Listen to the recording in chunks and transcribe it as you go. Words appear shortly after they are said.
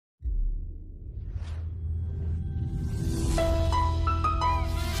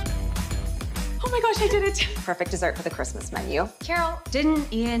my gosh, I did it. Perfect dessert for the Christmas menu. Carol,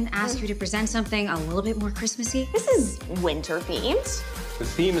 didn't Ian ask you to present something a little bit more Christmassy? This is winter themed. The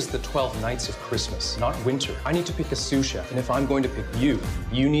theme is the 12 nights of Christmas, not winter. I need to pick a sous chef, and if I'm going to pick you,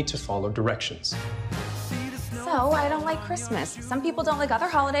 you need to follow directions. So, I don't like Christmas. Some people don't like other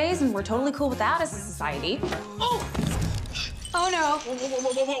holidays, and we're totally cool with that as a society. Oh! Oh, no.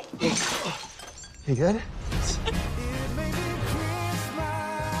 Whoa. You good?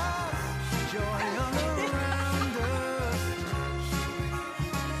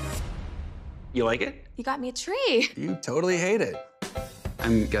 You like it? You got me a tree. You totally hate it.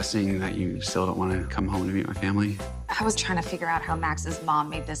 I'm guessing that you still don't want to come home to meet my family. I was trying to figure out how Max's mom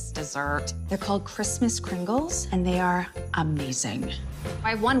made this dessert. They're called Christmas Kringles, and they are amazing. I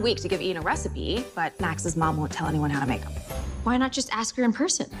have 1 week to give Ian a recipe, but Max's mom won't tell anyone how to make them. Why not just ask her in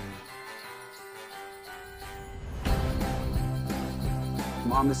person?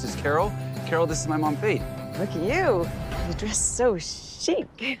 Mom, this is Carol. Carol, this is my mom, Faith. Look at you. You dress so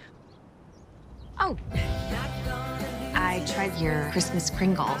chic. Oh. I tried your Christmas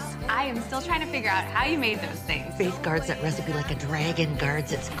Kringles. I am still trying to figure out how you made those things. Faith guards that recipe like a dragon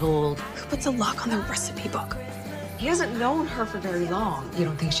guards its gold. Who puts a lock on the recipe book? He hasn't known her for very long. You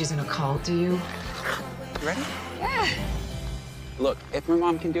don't think she's in a cult, do you? You ready? Yeah. Look, if my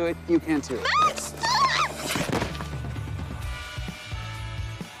mom can do it, you can too.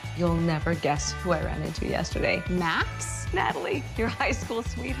 You'll never guess who I ran into yesterday. Max? Natalie, your high school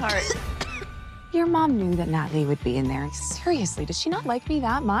sweetheart. Your mom knew that Natalie would be in there. Seriously, does she not like me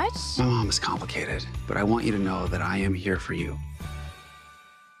that much? My mom is complicated, but I want you to know that I am here for you.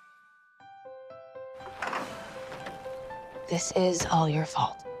 This is all your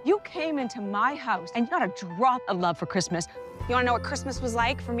fault. You came into my house and you got a drop of love for Christmas. You wanna know what Christmas was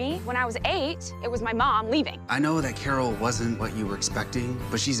like for me? When I was 8, it was my mom leaving. I know that Carol wasn't what you were expecting,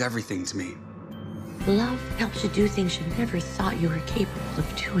 but she's everything to me. Love helps you do things you never thought you were capable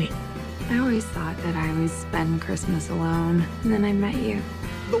of doing. I always thought that I would spend Christmas alone, and then I met you.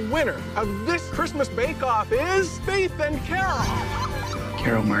 The winner of this Christmas bake-off is Faith and Carol.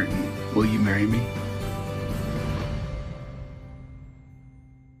 Carol Martin, will you marry me?